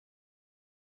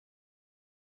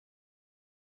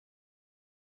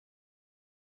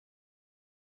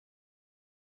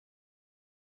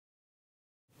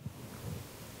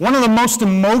One of the most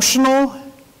emotional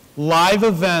live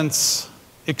events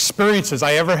experiences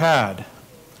I ever had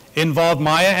involved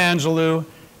Maya Angelou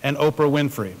and Oprah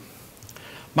Winfrey.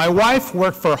 My wife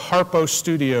worked for Harpo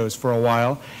Studios for a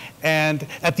while, and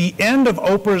at the end of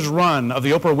Oprah's run of the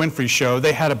Oprah Winfrey Show,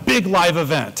 they had a big live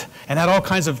event and had all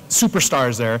kinds of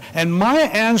superstars there. And Maya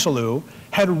Angelou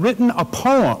had written a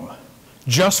poem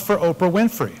just for Oprah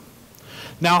Winfrey.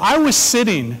 Now, I was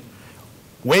sitting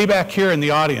way back here in the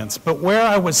audience, but where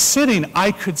I was sitting,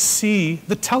 I could see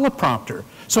the teleprompter.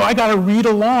 So I got to read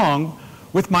along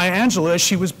with Maya Angelou as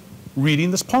she was reading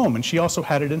this poem, and she also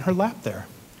had it in her lap there.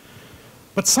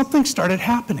 But something started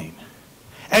happening.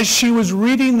 As she was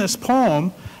reading this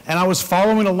poem, and I was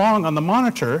following along on the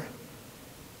monitor,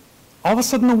 all of a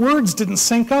sudden the words didn't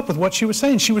sync up with what she was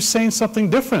saying. She was saying something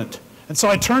different. And so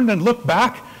I turned and looked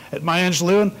back at Maya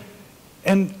Angelou,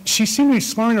 and she seemed to be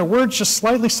slurring her words just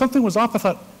slightly. Something was off. I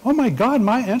thought, oh my God,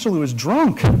 Maya Angelou is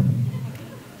drunk.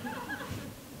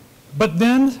 But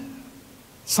then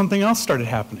something else started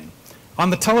happening.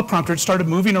 On the teleprompter, it started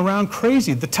moving around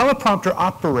crazy. The teleprompter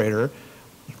operator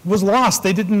was lost.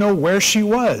 They didn't know where she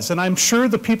was. And I'm sure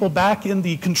the people back in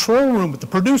the control room with the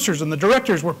producers and the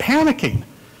directors were panicking.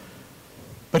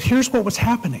 But here's what was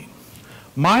happening.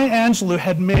 Maya Angelou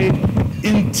had made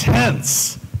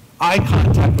intense eye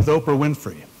contact with Oprah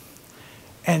Winfrey.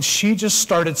 And she just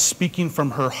started speaking from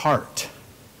her heart.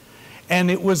 And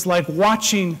it was like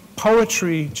watching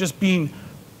poetry just being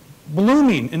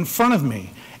blooming in front of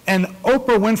me. And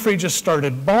Oprah Winfrey just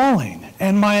started bawling,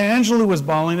 and Maya Angelou was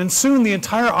bawling, and soon the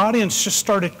entire audience just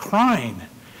started crying.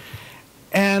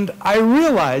 And I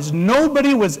realized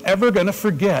nobody was ever going to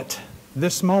forget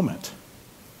this moment.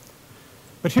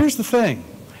 But here's the thing.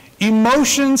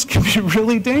 Emotions can be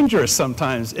really dangerous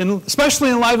sometimes,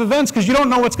 especially in live events, because you don't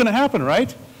know what's going to happen,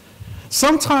 right?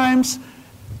 Sometimes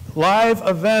live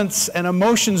events and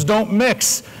emotions don't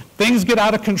mix. Things get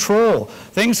out of control.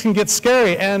 Things can get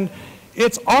scary, and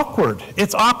it's awkward.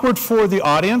 It's awkward for the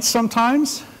audience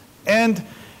sometimes. And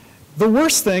the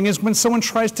worst thing is when someone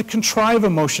tries to contrive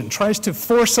emotion, tries to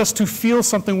force us to feel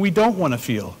something we don't want to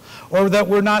feel, or that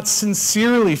we're not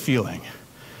sincerely feeling.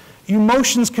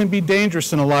 Emotions can be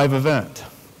dangerous in a live event.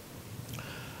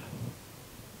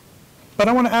 But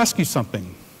I want to ask you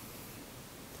something.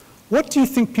 What do you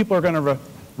think people are going to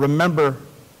remember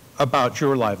about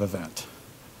your live event?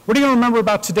 What are you going to remember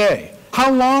about today?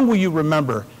 How long will you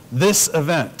remember this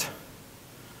event?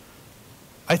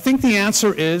 I think the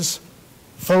answer is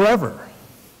forever.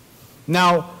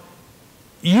 Now,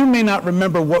 you may not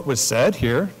remember what was said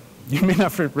here. You may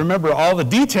not remember all the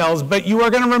details, but you are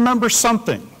going to remember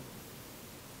something.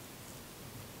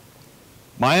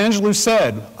 Maya Angelou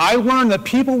said, I learned that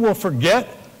people will forget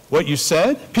what you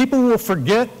said, people will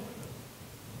forget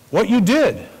what you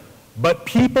did, but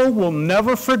people will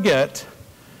never forget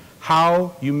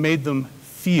how you made them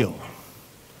feel.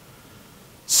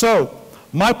 So,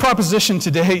 my proposition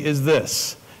today is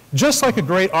this. Just like a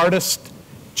great artist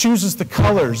chooses the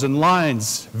colors and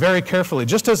lines very carefully,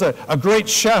 just as a great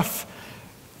chef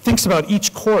thinks about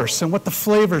each course and what the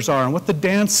flavors are and what the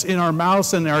dance in our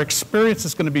mouths and our experience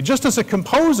is going to be, just as a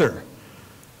composer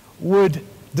would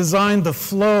design the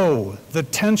flow, the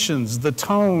tensions, the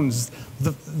tones,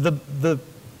 the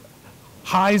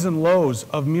highs and lows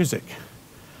of music.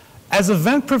 As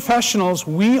event professionals,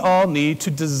 we all need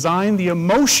to design the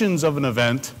emotions of an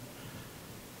event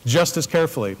just as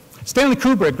carefully. Stanley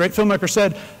Kubrick, great filmmaker,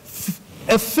 said,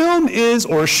 a film is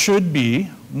or should be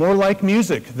more like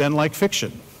music than like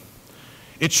fiction.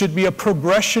 It should be a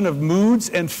progression of moods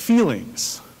and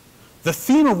feelings. The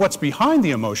theme of what's behind the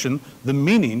emotion, the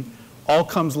meaning, all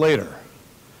comes later.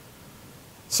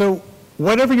 So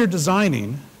whatever you're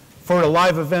designing for a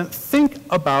live event, think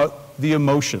about the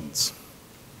emotions.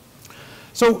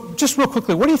 So just real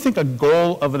quickly, what do you think a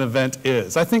goal of an event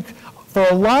is? I think for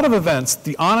a lot of events,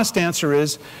 the honest answer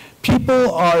is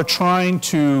people are trying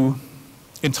to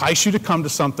entice you to come to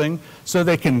something so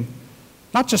they can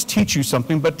not just teach you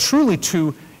something, but truly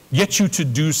to get you to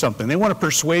do something. They want to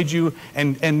persuade you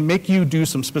and make you do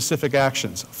some specific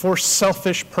actions for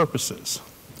selfish purposes.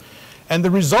 And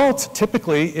the result,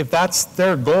 typically, if that's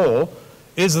their goal,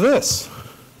 is this.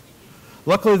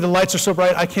 Luckily, the lights are so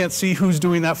bright, I can't see who's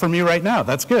doing that for me right now.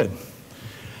 That's good.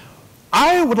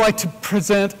 I would like to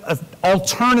present an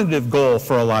alternative goal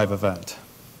for a live event.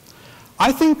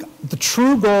 I think the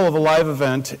true goal of a live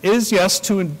event is, yes,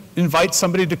 to invite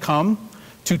somebody to come,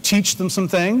 to teach them some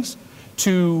things,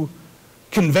 to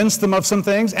convince them of some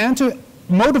things, and to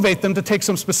motivate them to take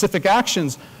some specific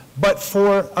actions, but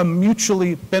for a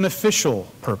mutually beneficial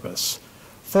purpose,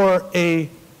 for a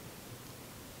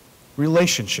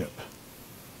relationship.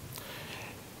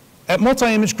 At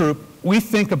Multi-Image Group, we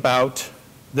think about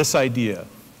this idea.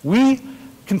 We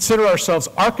consider ourselves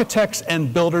architects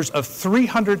and builders of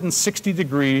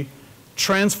 360-degree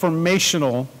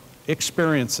transformational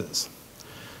experiences.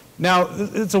 Now,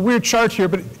 it's a weird chart here,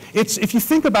 but if you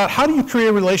think about how do you create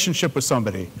a relationship with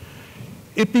somebody,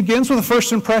 it begins with a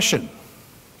first impression.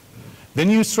 Then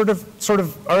you sort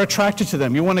of are attracted to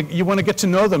them. You want to get to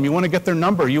know them. You want to get their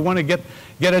number. You want to get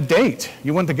a date.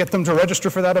 You want to get them to register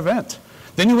for that event.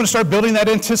 Then you want to start building that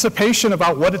anticipation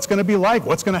about what it's going to be like,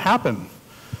 what's going to happen.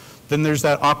 Then there's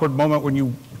that awkward moment when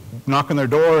you knock on their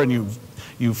door and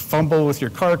you fumble with your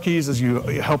car keys as you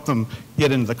help them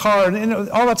get into the car and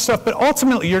all that stuff. But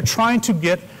ultimately, you're trying to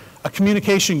get a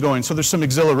communication going. So there's some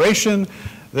exhilaration.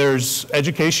 There's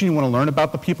education. You want to learn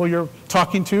about the people you're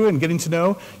talking to and getting to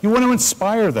know. You want to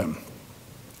inspire them.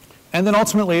 And then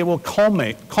ultimately, it will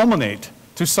culminate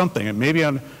to something. And maybe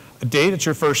on a date, it's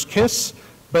your first kiss,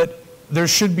 but there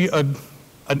should be an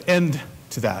end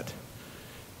to that.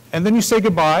 And then you say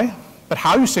goodbye, but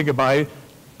how you say goodbye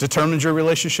determines your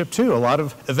relationship too. A lot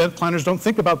of event planners don't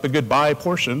think about the goodbye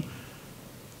portion.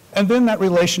 And then that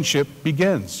relationship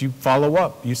begins. You follow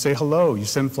up, you say hello, you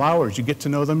send flowers, you get to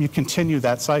know them, you continue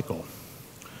that cycle.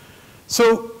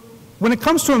 So when it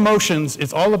comes to emotions,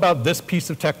 it's all about this piece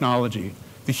of technology,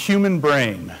 the human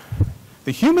brain.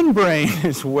 The human brain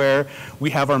is where we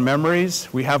have our memories,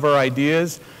 we have our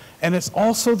ideas, and it's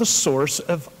also the source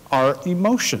of our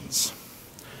emotions.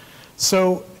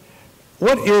 So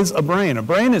what is a brain? A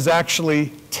brain is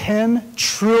actually 10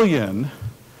 trillion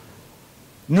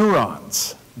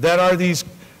neurons that are these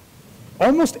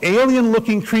almost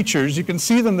alien-looking creatures. You can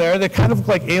see them there. They're kind of look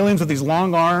like aliens with these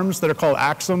long arms that are called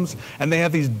axons, and they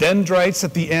have these dendrites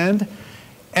at the end.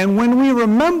 And when we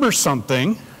remember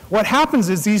something, what happens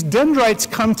is these dendrites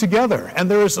come together, and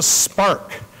there is a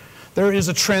spark. There is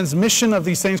a transmission of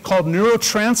these things called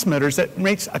neurotransmitters that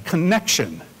makes a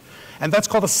connection. And that's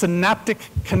called a synaptic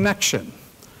connection.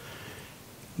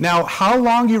 Now, how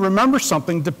long you remember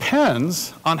something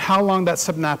depends on how long that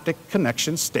synaptic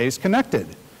connection stays connected.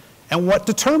 And what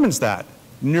determines that?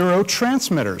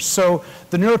 Neurotransmitters. So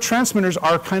the neurotransmitters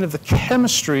are kind of the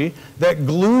chemistry that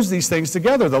glues these things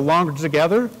together. The longer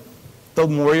together, the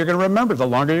more you're going to remember, the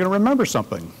longer you're going to remember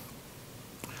something.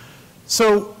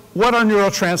 So what are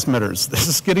neurotransmitters? This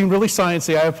is getting really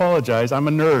sciencey. I apologize. I'm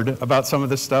a nerd about some of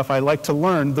this stuff. I like to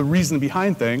learn the reason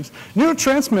behind things.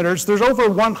 Neurotransmitters, there's over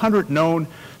 100 known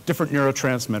different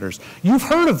neurotransmitters. You've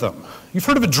heard of them. You've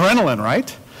heard of adrenaline,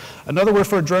 right? Another word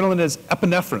for adrenaline is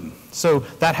epinephrine. So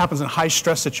that happens in high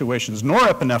stress situations.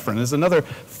 Norepinephrine is another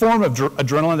form of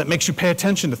adrenaline that makes you pay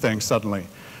attention to things suddenly.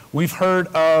 We've heard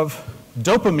of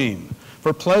dopamine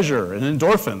for pleasure and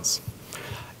endorphins.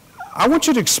 I want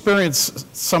you to experience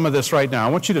some of this right now.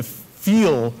 I want you to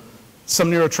feel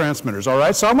some neurotransmitters, all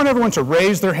right? So I want everyone to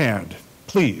raise their hand.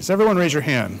 Please, everyone raise your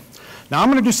hand. Now I'm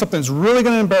going to do something that's really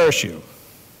going to embarrass you.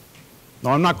 No,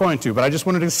 I'm not going to, but I just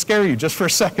wanted to scare you just for a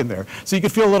second there so you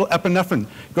could feel a little epinephrine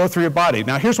go through your body.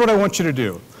 Now here's what I want you to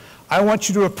do. I want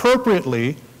you to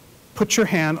appropriately put your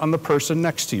hand on the person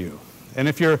next to you. And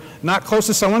if you're not close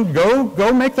to someone,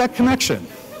 go make that connection.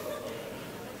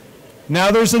 Now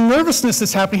there's a nervousness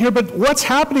that's happening here, but what's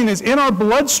happening is in our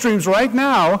bloodstreams right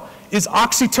now is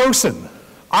oxytocin.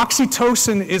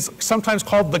 Oxytocin is sometimes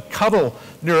called the cuddle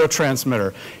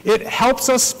neurotransmitter. It helps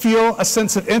us feel a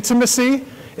sense of intimacy.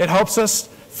 It helps us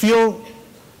feel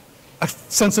a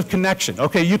sense of connection.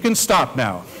 Okay, you can stop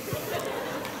now.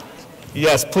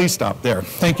 Yes, please stop there.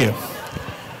 Thank you.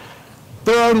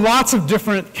 There are lots of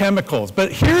different chemicals,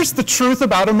 but here's the truth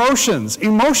about emotions.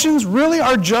 Emotions really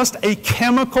are just a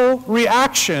chemical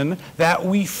reaction that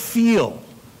we feel.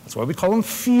 That's why we call them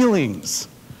feelings.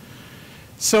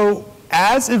 So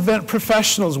as event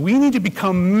professionals, we need to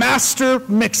become master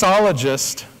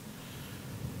mixologists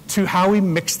to how we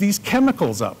mix these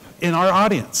chemicals up in our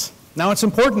audience. Now it's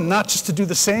important not just to do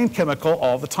the same chemical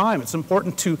all the time. It's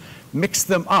important to mix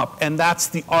them up, and that's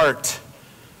the art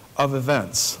of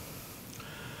events.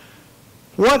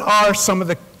 What are some of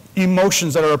the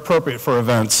emotions that are appropriate for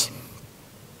events?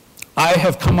 I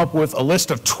have come up with a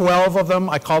list of 12 of them.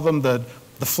 I call them the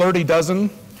flirty dozen.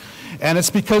 And it's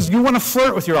because you want to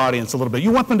flirt with your audience a little bit.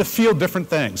 You want them to feel different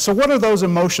things. So what are those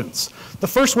emotions? The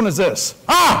first one is this.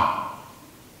 Ah!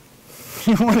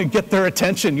 You want to get their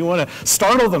attention. You want to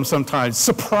startle them sometimes.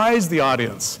 Surprise the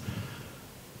audience.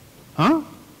 Huh?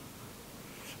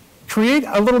 Create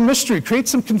a little mystery, create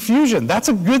some confusion. That's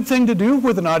a good thing to do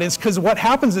with an audience, because what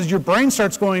happens is your brain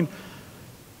starts going,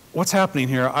 what's happening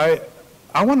here? I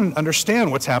want to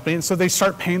understand what's happening, and so they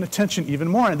start paying attention even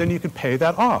more, and then you can pay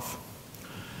that off.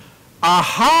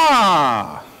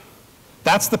 Aha!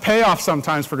 That's the payoff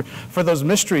sometimes for those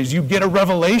mysteries. You get a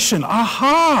revelation,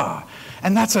 aha!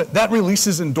 And that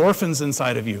releases endorphins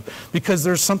inside of you because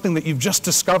there's something that you've just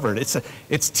discovered.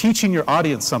 It's teaching your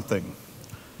audience something.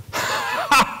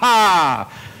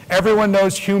 Everyone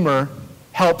knows humor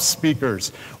helps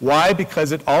speakers. Why?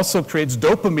 Because it also creates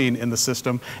dopamine in the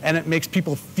system, and it makes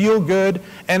people feel good,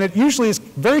 and it usually is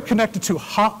very connected to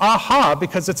aha,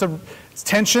 because it's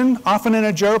tension, often in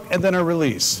a joke, and then a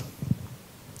release.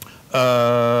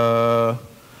 Now,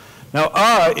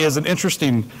 is an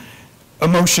interesting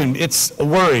emotion. It's a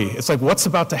worry. It's like, what's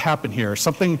about to happen here?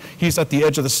 He's at the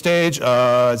edge of the stage.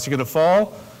 Is he going to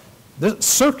fall? The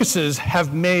circuses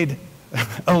have made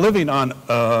a living on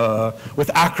with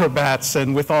acrobats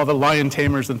and with all the lion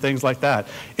tamers and things like that.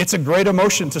 It's a great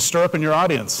emotion to stir up in your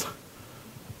audience.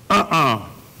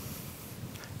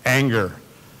 Anger.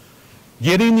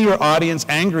 Getting your audience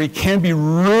angry can be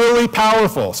really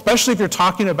powerful, especially if you're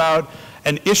talking about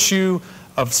an issue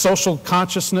of social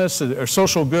consciousness or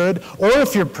social good, or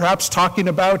if you're perhaps talking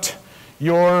about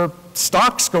your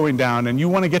stocks going down and you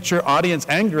want to get your audience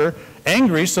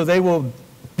angry so they will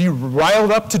be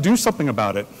riled up to do something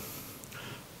about it.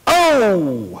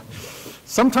 Oh!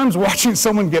 Sometimes watching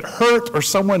someone get hurt or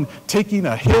someone taking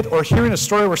a hit or hearing a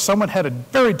story where someone had a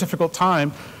very difficult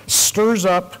time stirs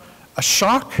up a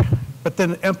shock, but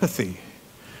then empathy.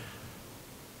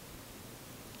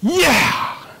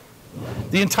 Yeah!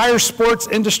 The entire sports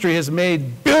industry has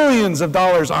made billions of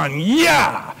dollars on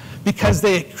yeah! Because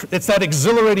it's that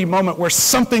exhilarating moment where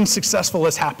something successful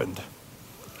has happened.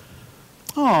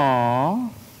 Aww.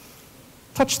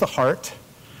 Touch the heart.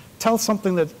 Tell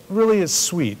something that really is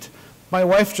sweet. My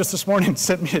wife just this morning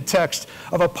sent me a text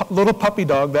of a little puppy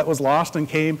dog that was lost and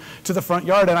came to the front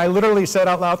yard, and I literally said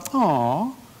out loud,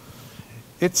 "Aw."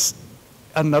 It's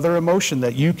another emotion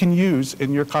that you can use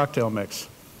in your cocktail mix.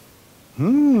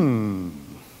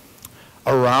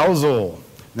 Arousal.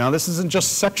 Now, this isn't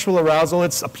just sexual arousal,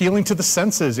 it's appealing to the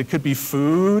senses. It could be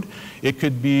food, it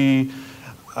could be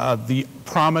the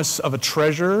promise of a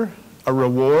treasure, a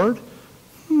reward.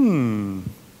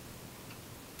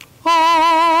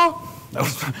 Ah.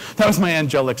 That was my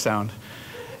angelic sound.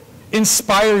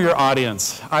 Inspire your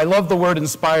audience. I love the word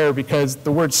inspire because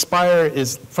the word spire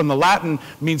is from the Latin,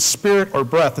 means spirit or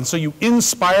breath. And so you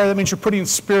inspire, that means you're putting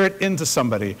spirit into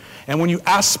somebody. And when you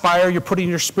aspire, you're putting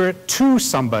your spirit to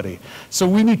somebody. So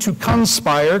we need to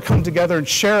conspire, come together and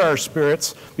share our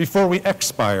spirits before we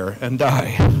expire and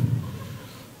die.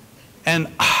 And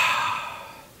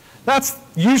that's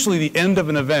usually the end of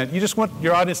an event. You just want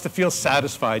your audience to feel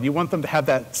satisfied. You want them to have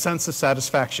that sense of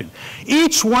satisfaction.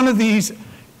 Each one of these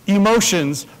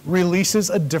emotions releases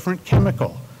a different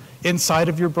chemical inside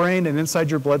of your brain and inside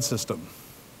your blood system.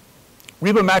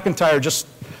 Reba McEntire, just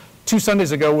 2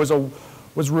 Sundays ago,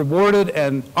 was rewarded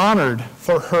and honored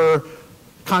for her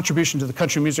contribution to the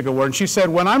Country Music Award. And she said,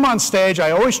 "When I'm on stage, I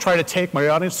always try to take my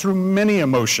audience through many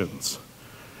emotions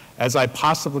as I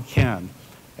possibly can.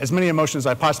 As many emotions as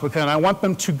I possibly can. I want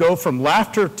them to go from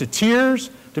laughter to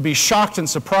tears, to be shocked and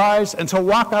surprised, and to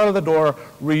walk out of the door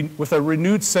with a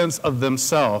renewed sense of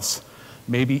themselves,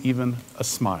 maybe even a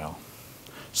smile."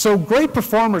 So great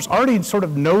performers already sort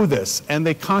of know this, and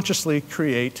they consciously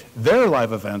create their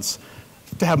live events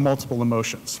to have multiple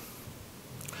emotions.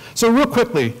 So real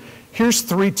quickly, here's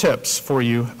 3 tips for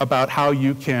you about how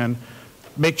you can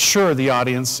make sure the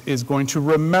audience is going to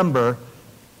remember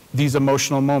these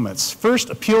emotional moments. First,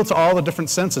 appeal to all the different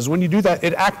senses. When you do that,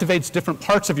 it activates different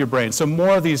parts of your brain. So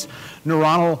more of these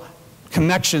neuronal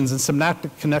connections and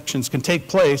synaptic connections can take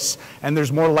place, and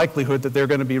there's more likelihood that they're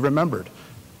going to be remembered.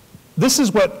 This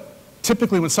is what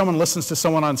typically when someone listens to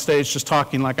someone on stage just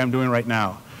talking like I'm doing right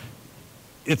now.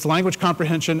 It's language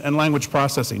comprehension and language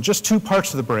processing, just 2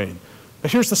 parts of the brain.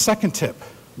 But here's the second tip.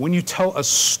 When you tell a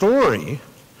story,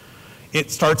 it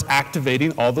starts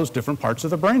activating all those different parts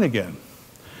of the brain again.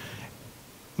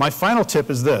 My final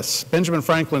tip is this. Benjamin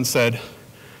Franklin said,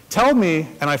 "Tell me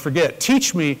and I forget,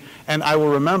 teach me and I will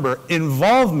remember,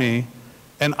 involve me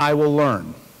and I will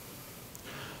learn."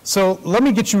 So let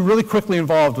me get you really quickly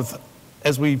involved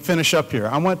as we finish up here.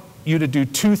 I want you to do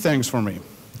 2 things for me.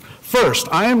 First,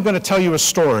 I am going to tell you a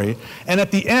story, and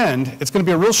at the end, it's going to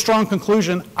be a real strong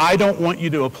conclusion. I don't want you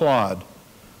to applaud,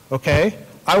 okay?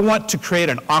 I want to create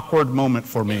an awkward moment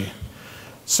for me.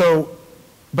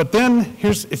 But then,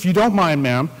 if you don't mind,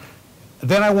 ma'am,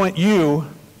 then I want you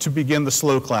to begin the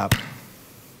slow clap.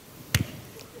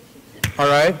 All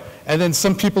right? And then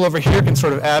some people over here can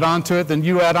sort of add on to it, then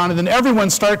you add on, and then everyone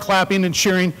start clapping and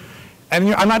cheering.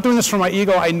 And I'm not doing this for my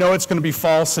ego. I know it's going to be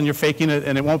false and you're faking it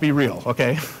and it won't be real,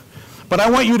 okay? But I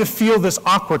want you to feel this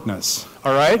awkwardness,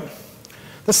 all right?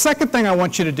 The second thing I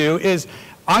want you to do is,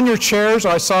 on your chairs, or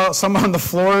I saw some on the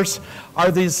floors,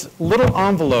 are these little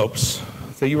envelopes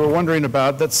that you were wondering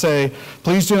about that say,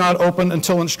 please do not open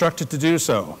until instructed to do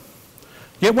so.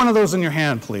 Get one of those in your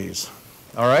hand, please.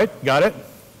 All right, got it?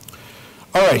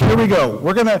 All right, here we go.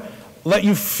 We're going to let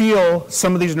you feel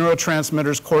some of these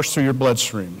neurotransmitters course through your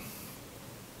bloodstream.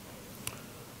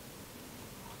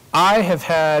 I have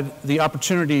had the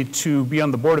opportunity to be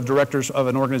on the board of directors of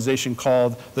an organization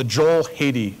called the Joel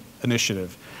Haiti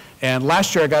Initiative. And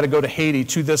last year I got to go to Haiti,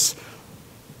 to this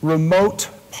remote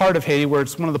part of Haiti where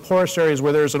it's one of the poorest areas,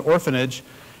 where there's an orphanage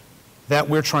that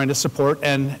we're trying to support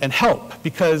and help.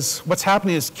 Because what's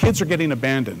happening is kids are getting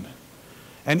abandoned.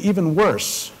 And even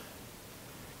worse,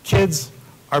 kids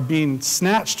are being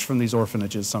snatched from these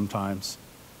orphanages sometimes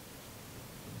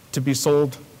to be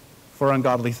sold for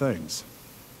ungodly things.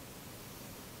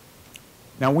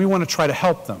 Now, we want to try to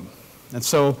help them. And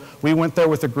so we went there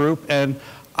with a group, and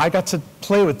I got to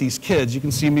play with these kids. You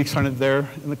can see me kind of there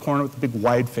in the corner with a big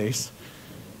wide face.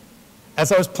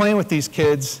 As I was playing with these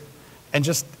kids and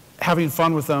just having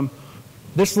fun with them,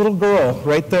 this little girl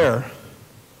right there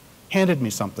handed me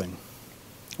something.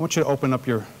 I want you to open up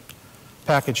your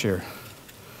package here.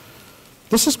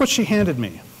 This is what she handed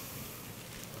me.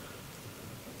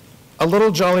 A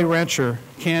little Jolly Rancher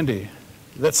candy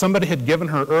that somebody had given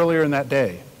her earlier in that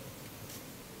day.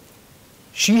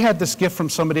 She had this gift from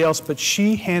somebody else, but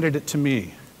she handed it to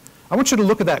me. I want you to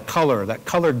look at that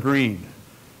color green.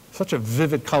 Such a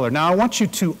vivid color. Now I want you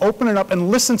to open it up and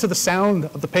listen to the sound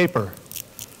of the paper.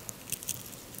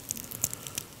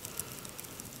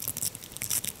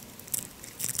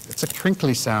 It's a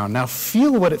crinkly sound. Now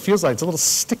feel what it feels like. It's a little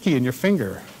sticky in your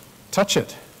finger. Touch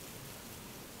it.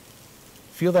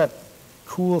 Feel that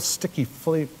cool, sticky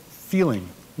feeling.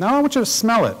 Now I want you to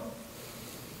smell it.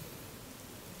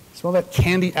 Smell that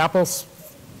candy apple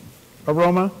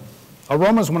aroma.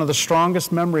 Aroma is one of the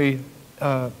strongest memory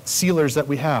sealers that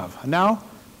we have. Now,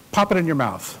 pop it in your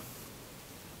mouth.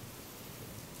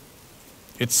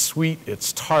 It's sweet,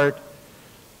 it's tart.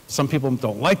 Some people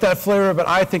don't like that flavor, but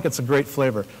I think it's a great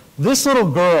flavor. This little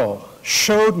girl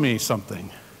showed me something.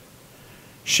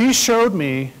 She showed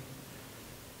me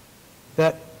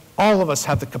that all of us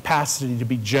have the capacity to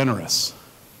be generous.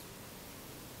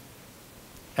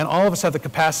 And all of us have the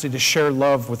capacity to share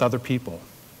love with other people.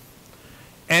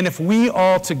 And if we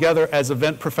all together as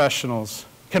event professionals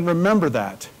can remember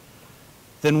that,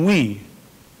 then we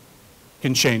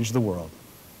can change the world.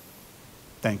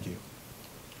 Thank you.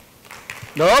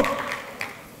 Nope.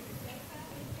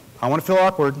 I want to feel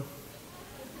awkward.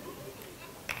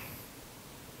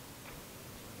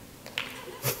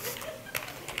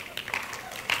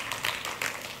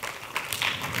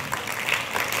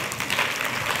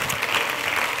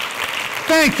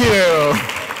 Thank you.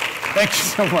 Thank you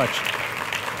so much.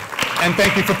 And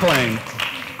thank you for playing.